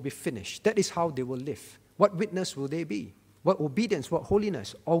 Israel will be finished. That is how they will live. What witness will they be? What obedience, what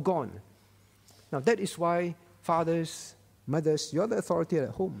holiness? All gone. Now that is why fathers, mothers, you're the authority at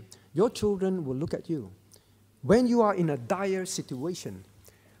home. Your children will look at you. When you are in a dire situation,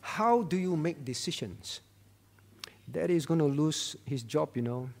 how do you make decisions? Daddy is going to lose his job, you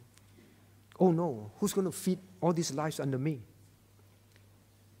know. Oh no, who's going to feed all these lives under me?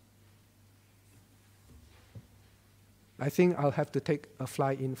 I think I'll have to take a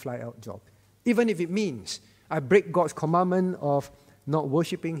fly-in, fly-out job. Even if it means I break God's commandment of not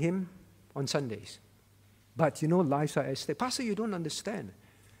worshiping Him on Sundays. But, you know, lives are at stake. Pastor, you don't understand.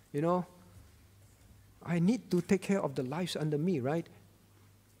 You know, I need to take care of the lives under me, right?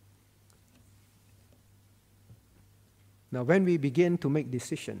 Now, when we begin to make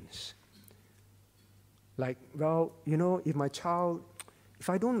decisions, like, well, you know, if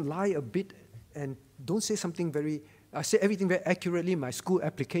I don't lie a bit and don't say something I say everything very accurately in my school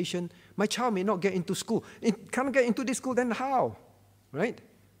application, my child may not get into school. It can't get into this school, then how? Right?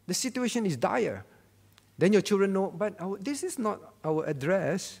 The situation is dire. Then your children know, but this is not our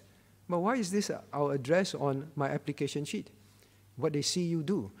address. But why is this our address on my application sheet? What they see you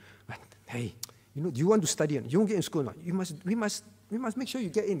do. But, hey, you know, do you want to study? You won't get in school now. We must make sure you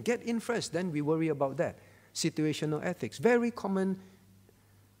get in. Get in first, then we worry about that. Situational ethics. Very common.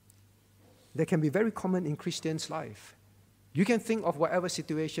 They can be very common in Christians' life. You can think of whatever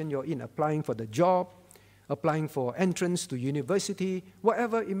situation you're in, applying for the job, applying for entrance to university,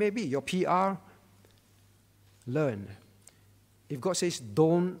 whatever it may be, your PR. Learn. If God says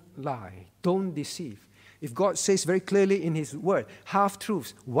don't lie, don't deceive. If God says very clearly in His word,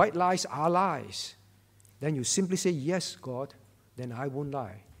 half-truths, white lies are lies, then you simply say, yes, God, then I won't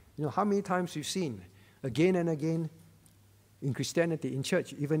lie. You know, how many times we've seen again and again in Christianity, in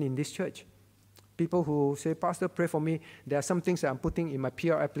church, even in this church, people who say, Pastor, pray for me. There are some things that I'm putting in my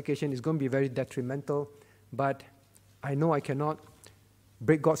PR application. It's going to be very detrimental, but I know I cannot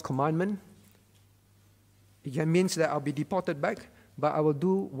break God's commandment. It means that I'll be deported back, but I will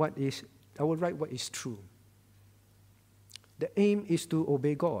write what is true. The aim is to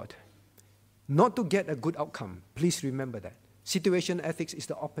obey God, not to get a good outcome. Please remember that. Situation ethics is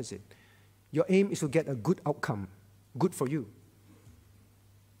the opposite. Your aim is to get a good outcome, good for you.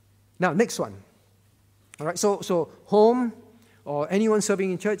 Now, next one. All right, so home or anyone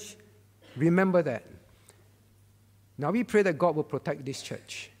serving in church, remember that. Now, we pray that God will protect this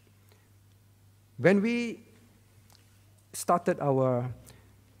church. When we started our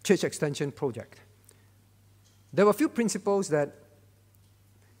church extension project, there were a few principles that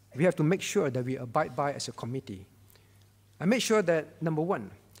we have to make sure that we abide by as a committee. I made sure that, number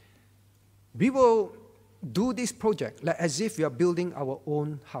one, we will do this project like as if we are building our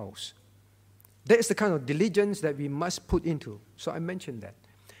own house. That is the kind of diligence that we must put into. So I mentioned that.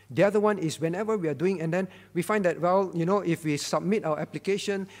 The other one is whenever we are doing, and then we find that, well, you know, if we submit our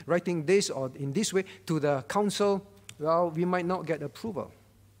application, writing this or in this way to the council, well, we might not get approval.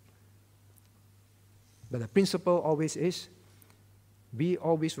 But the principle always is, we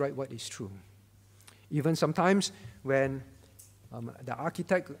always write what is true. Even sometimes when the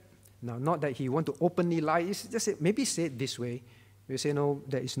architect, now not that he want to openly lie, it's just maybe say it this way, we say, no,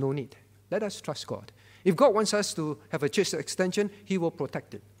 there is no need. Let us trust God. If God wants us to have a church extension, He will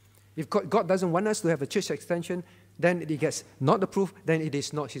protect it. If God doesn't want us to have a church extension, then it gets not approved, then it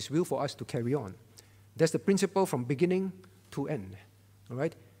is not His will for us to carry on. That's the principle from beginning to end. All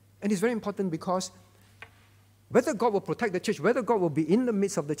right? And it's very important because whether God will protect the church, whether God will be in the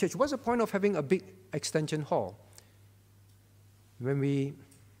midst of the church, what's the point of having a big extension hall? When we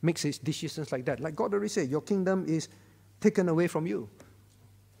make decisions like that, like God already said, your kingdom is taken away from you.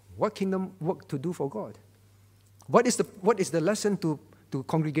 What kingdom work to do for God? What is the lesson to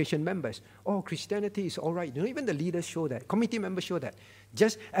congregation members? Oh, Christianity is all right. You know, even the leaders show that. Committee members show that.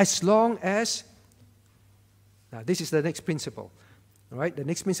 Just as long as, now this is the next principle. All right, the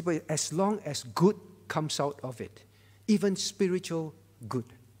next principle is as long as good comes out of it, even spiritual good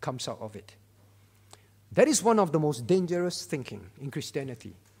comes out of it. That is one of the most dangerous thinking in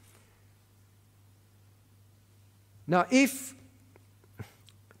Christianity. Now,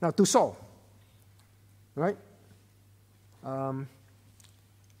 to Saul, right? I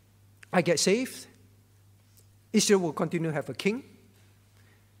get saved. Israel will continue to have a king.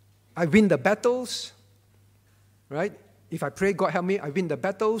 I win the battles, right? If I pray, God help me, I win the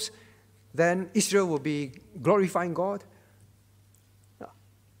battles, then Israel will be glorifying God.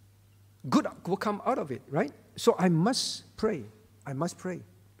 Good will come out of it, right? So I must pray. I must pray.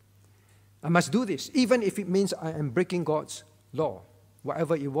 I must do this, even if it means I am breaking God's law,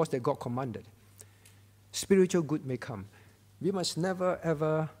 whatever it was that God commanded. Spiritual good may come. We must never,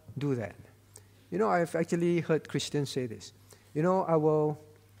 ever do that. You know, I've actually heard Christians say this. You know, I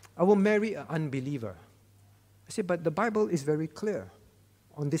will marry an unbeliever. I say, but the Bible is very clear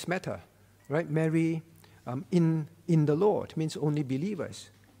on this matter, right? Marry in the Lord means only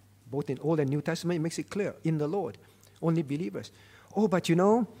believers. Both in Old and New Testament, it makes it clear. In the Lord, only believers. Oh, but you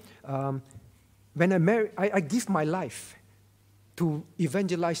know, when I marry, I give my life to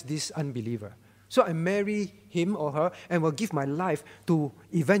evangelize this unbeliever. So I marry him or her and will give my life to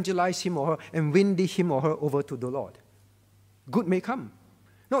evangelize him or her and win him or her over to the Lord. Good may come.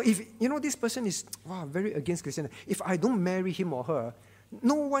 No, if, you know, this person is very against Christianity. If I don't marry him or her,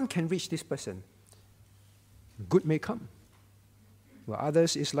 no one can reach this person. Good may come. Well,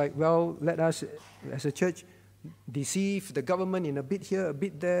 others is like, well, let us, as a church, deceive the government in a bit here, a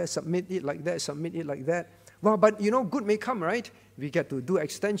bit there, submit it like that, submit it like that. Well, but you know, good may come, right? We get to do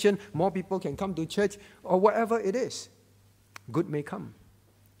extension, more people can come to church, or whatever it is. Good may come.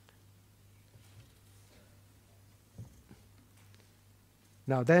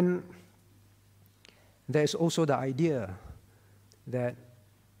 Now then, there's also the idea that,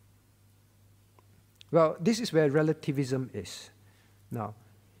 well, this is where relativism is. Now,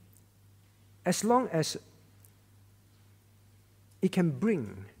 as long as it can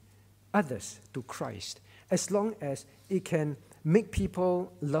bring others to Christ, as long as it can make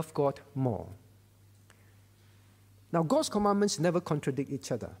people love God more. Now, God's commandments never contradict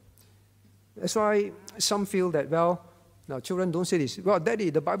each other. That's why some feel that, well, now children don't say this. Well, Daddy,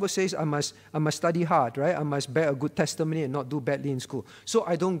 the Bible says I must study hard, right? I must bear a good testimony and not do badly in school. So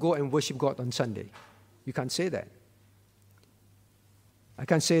I don't go and worship God on Sunday. You can't say that. I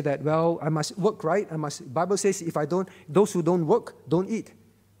can't say that, well, I must work, right? Bible says if I don't, those who don't work, don't eat.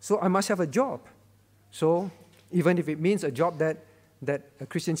 So I must have a job. So even if it means a job that a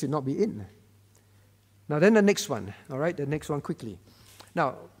Christian should not be in. Now then the next one, all right, the next one quickly.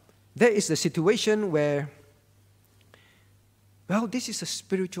 Now, there is the situation where, well, this is a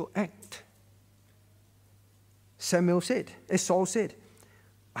spiritual act. Saul said,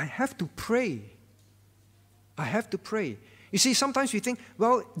 I have to pray. I have to pray. You see, sometimes we think,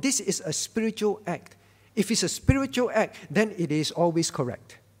 well, this is a spiritual act. If it's a spiritual act, then it is always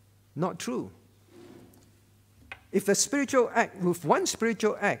correct. Not true. If a spiritual act, with one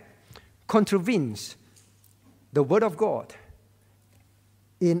spiritual act, contravenes the Word of God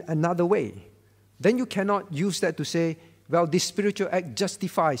in another way, then you cannot use that to say, well, this spiritual act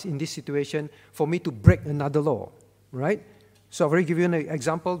justifies in this situation for me to break another law, right? So I've already given you an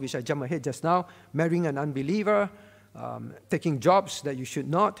example, which I jumped ahead just now, marrying an unbeliever, taking jobs that you should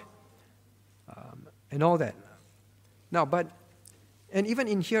not, and all that. Now, and even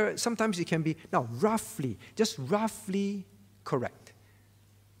in here, sometimes it can be, now, just roughly correct.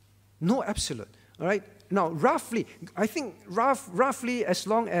 No absolute, all right? Now, roughly, I think roughly as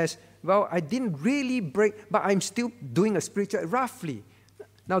long as, well, I didn't really break, but I'm still doing a spiritual, roughly.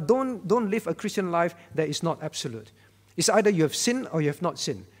 Now, don't live a Christian life that is not absolute. It's either you have sinned or you have not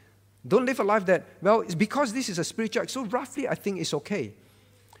sinned. Don't live a life that, well, it's because this is a spiritual act, so roughly I think it's okay.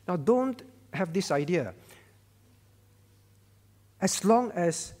 Now, don't have this idea. As long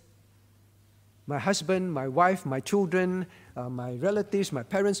as my husband, my wife, my children, my relatives, my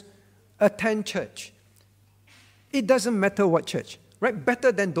parents attend church, it doesn't matter what church, right?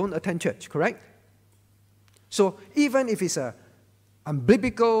 Better than don't attend church, correct? So even if it's a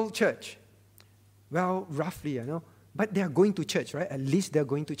unbiblical church, well, roughly, but they are going to church, right? At least they're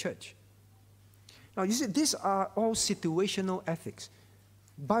going to church. Now, you see, these are all situational ethics.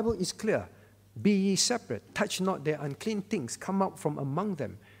 Bible is clear. Be ye separate. Touch not their unclean things. Come out from among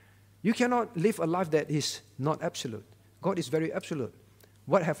them. You cannot live a life that is not absolute. God is very absolute.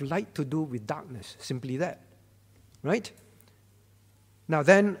 What have light to do with darkness? Simply that. Right? Now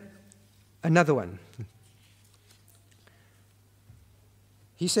then, another one.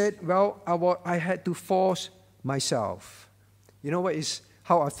 He said, well, I had to force myself. You know what is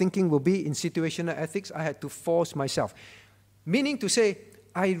how our thinking will be in situational ethics? I had to force myself. Meaning to say,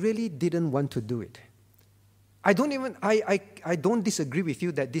 I really didn't want to do it. I don't disagree with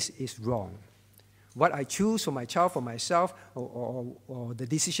you that this is wrong. What I choose for my child, for myself, or the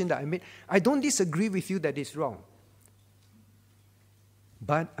decision that I made, I don't disagree with you that it's wrong.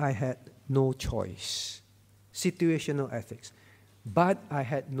 But I had no choice. Situational ethics. But I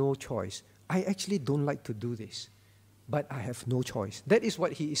had no choice. I actually don't like to do this, but I have no choice. That is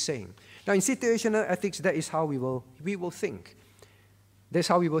what he is saying. Now, in situational ethics, that is how we will think. That's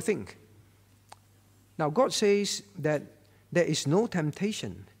how we will think. Now, God says that there is no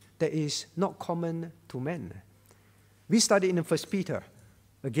temptation that is not common to men. We studied in 1 Peter.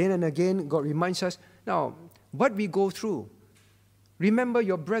 Again and again, God reminds us, now, what we go through, remember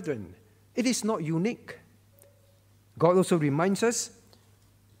your brethren. It is not unique. God also reminds us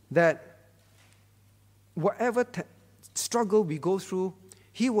that whatever struggle we go through,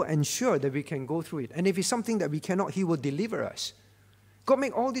 He will ensure that we can go through it. And if it's something that we cannot, He will deliver us. God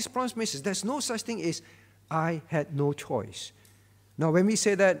made all these promises. There's no such thing as, I had no choice. Now, when we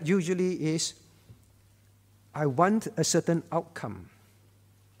say that, usually is, I want a certain outcome.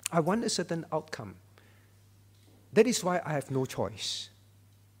 I want a certain outcome. That is why I have no choice.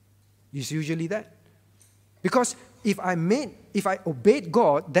 It's usually that. Because if I obeyed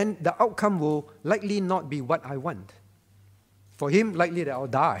God, then the outcome will likely not be what I want. For Him, likely that I'll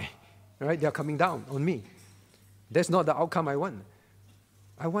die. Right? They are coming down on me. That's not the outcome I want.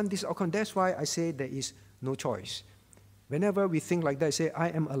 I want this outcome. That's why I say there is no choice. Whenever we think like that, I say, I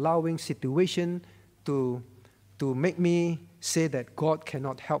am allowing situation to make me say that God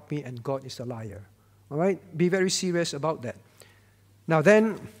cannot help me and God is a liar. All right? Be very serious about that. Now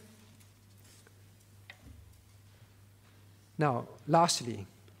then, lastly,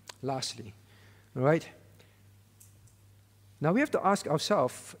 all right? Now we have to ask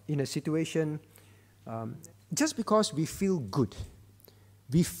ourselves in a situation, just because we feel good,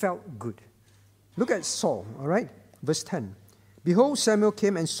 we felt good. Look at Saul, all right? Verse 10. Behold, Samuel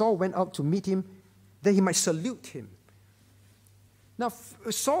came and Saul went out to meet him, that he might salute him. Now,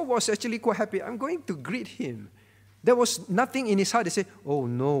 Saul was actually quite happy. I'm going to greet him. There was nothing in his heart to say, oh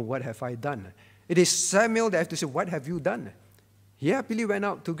no, what have I done? It is Samuel that has to say, what have you done? He happily went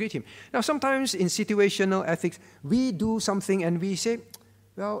out to greet him. Now, sometimes in situational ethics, we do something and we say,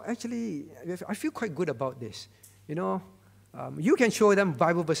 well, actually, I feel quite good about this. You can show them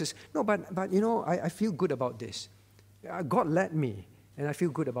Bible verses. No, but I feel good about this. God led me, and I feel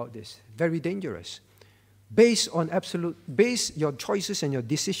good about this. Very dangerous. Base your choices and your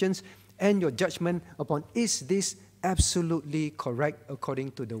decisions and your judgment upon, is this absolutely correct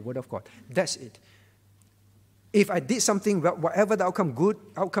according to the Word of God? That's it. If I did something, whatever the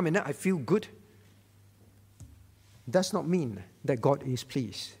outcome in that, I feel good, does not mean that God is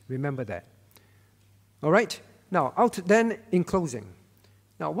pleased. Remember that. All right? Now, then in closing.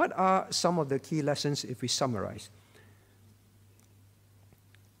 Now, what are some of the key lessons if we summarize?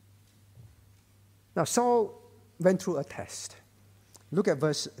 Now, Saul went through a test. Look at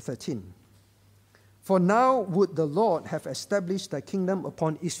verse 13. For now would the Lord have established the kingdom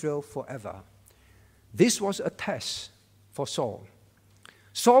upon Israel forever. This was a test for Saul.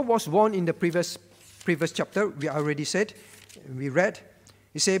 Saul was warned in the previous chapter, we already said, we read.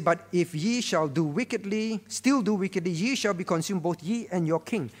 He said, but if ye shall do wickedly, still do wickedly, ye shall be consumed, both ye and your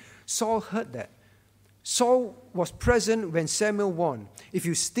king. Saul heard that. Saul was present when Samuel warned. If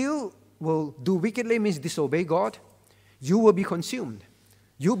you still will do wickedly, means disobey God, you will be consumed.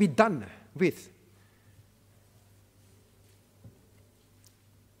 You'll be done with.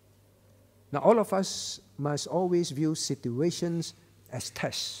 Now, all of us must always view situations as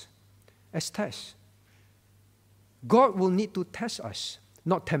tests. As tests. God will need to test us,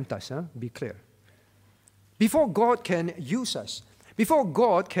 not tempt us, be clear. Before God can use us, before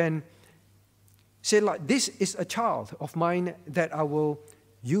God can say, like, this is a child of mine that I will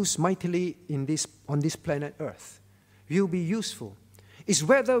use mightily on this planet Earth, will be useful, is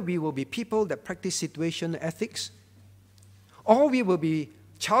whether we will be people that practice situation ethics, or we will be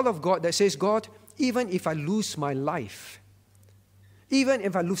child of God that says, God, even if I lose my life, even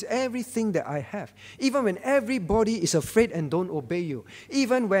if I lose everything that I have, even when everybody is afraid and don't obey you,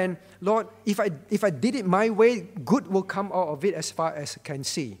 even when, Lord, if I did it my way, good will come out of it as far as I can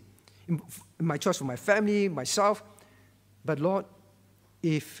see. In my choice for my family, myself. But Lord,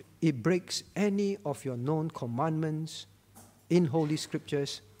 if it breaks any of your known commandments in Holy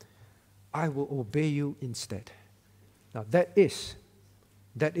Scriptures, I will obey you instead. Now that is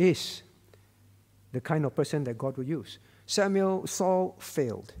the kind of person that God will use. Saul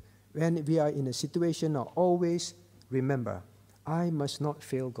failed. When we are in a situation, now always remember, I must not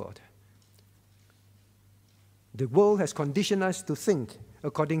fail God. The world has conditioned us to think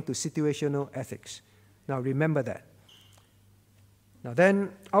according to situational ethics. Now remember that. Now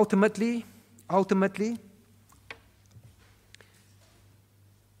then, ultimately,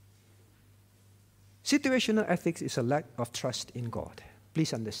 situational ethics is a lack of trust in God.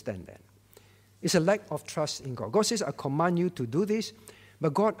 Please understand that. It's a lack of trust in God. God says, I command you to do this,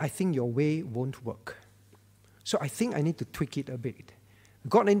 but God, I think your way won't work. So I think I need to tweak it a bit.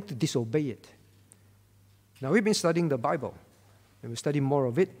 God, I need to disobey it. Now, we've been studying the Bible, and we study more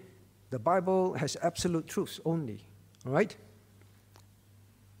of it. The Bible has absolute truths only, all right?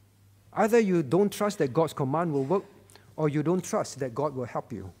 Either you don't trust that God's command will work, or you don't trust that God will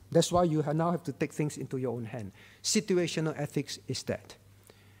help you. That's why you now have to take things into your own hand. Situational ethics is that.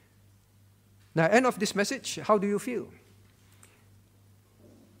 Now, end of this message, how do you feel?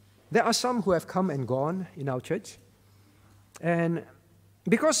 There are some who have come and gone in our church. And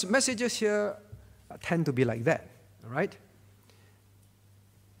because messages here tend to be like that, all right?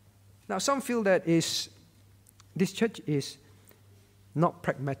 Now, some feel that this church is not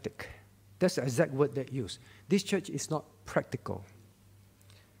pragmatic. That's the exact word they use. This church is not practical.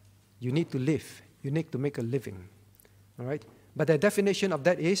 You need to live. You need to make a living, all right? But the definition of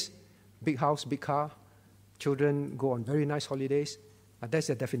that is big house, big car, children go on very nice holidays. That's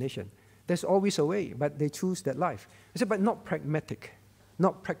the definition. There's always a way, but they choose that life. I said, but not pragmatic,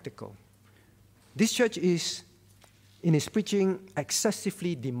 not practical. This church is, in its preaching,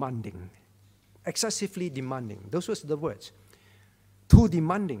 excessively demanding. Excessively demanding. Those were the words. Too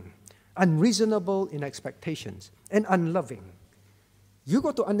demanding, unreasonable in expectations, and unloving. You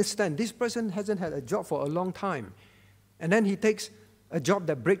got to understand, this person hasn't had a job for a long time. And then he takes a job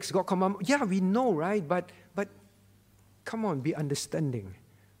that breaks God's commandment. Yeah, we know, right? But come on, be understanding.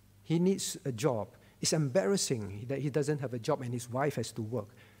 He needs a job. It's embarrassing that he doesn't have a job and his wife has to work.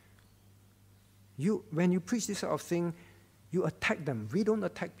 When you preach this sort of thing, you attack them. We don't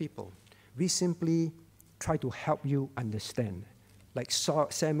attack people. We simply try to help you understand. Like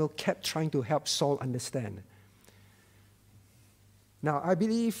Samuel kept trying to help Saul understand. Now,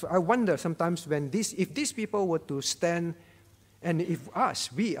 I wonder sometimes if these people were to stand, and if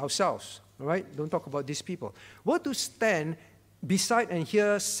we ourselves, all right, don't talk about these people, were to stand beside and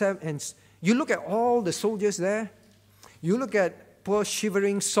hear Sam, and you look at all the soldiers there, you look at poor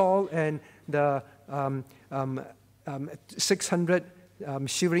shivering Saul and the 600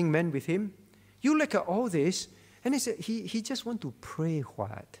 shivering men with him. You look at all this, and he just want to pray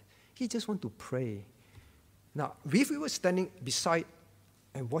what? He just want to pray. Now, if we were standing beside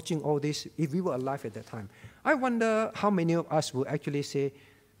and watching all this, if we were alive at that time, I wonder how many of us will actually say,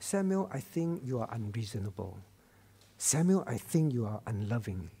 Samuel, I think you are unreasonable. Samuel, I think you are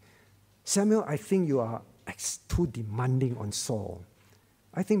unloving. Samuel, I think you are too demanding on Saul.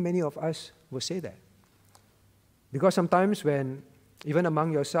 I think many of us will say that. Because sometimes when, even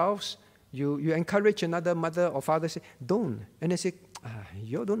among yourselves, you encourage another mother or father, say, don't. And they say,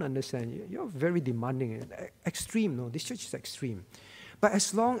 you don't understand. You're very demanding. Extreme. No, this church is extreme. But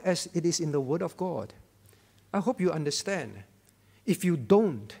as long as it is in the Word of God, I hope you understand. If you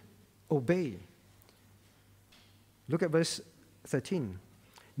don't obey, look at verse 13.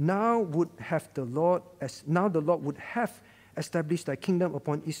 Now the Lord would have established thy kingdom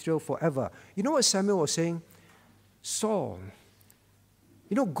upon Israel forever. You know what Samuel was saying? Saul,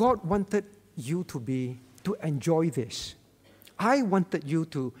 God wanted you to enjoy this. I wanted you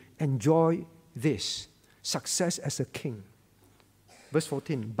to enjoy this success as a king. Verse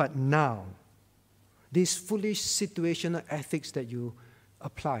 14, but now, this foolish situational ethics that you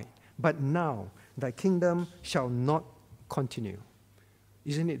applied, but now thy kingdom shall not continue.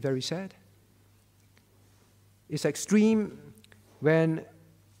 Isn't it very sad? It's extreme when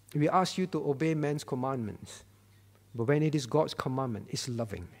we ask you to obey man's commandments. But when it is God's commandment, it's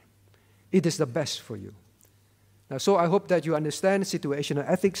loving. It is the best for you. Now, so I hope that you understand situational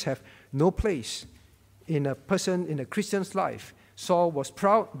ethics have no place in a Christian's life. Saul was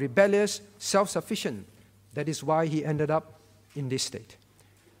proud, rebellious, self-sufficient. That is why he ended up in this state.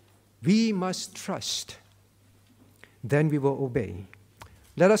 We must trust. Then we will obey.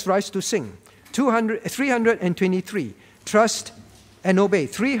 Let us rise to sing. 323. Trust and obey.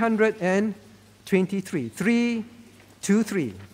 323. 3, 2, 3.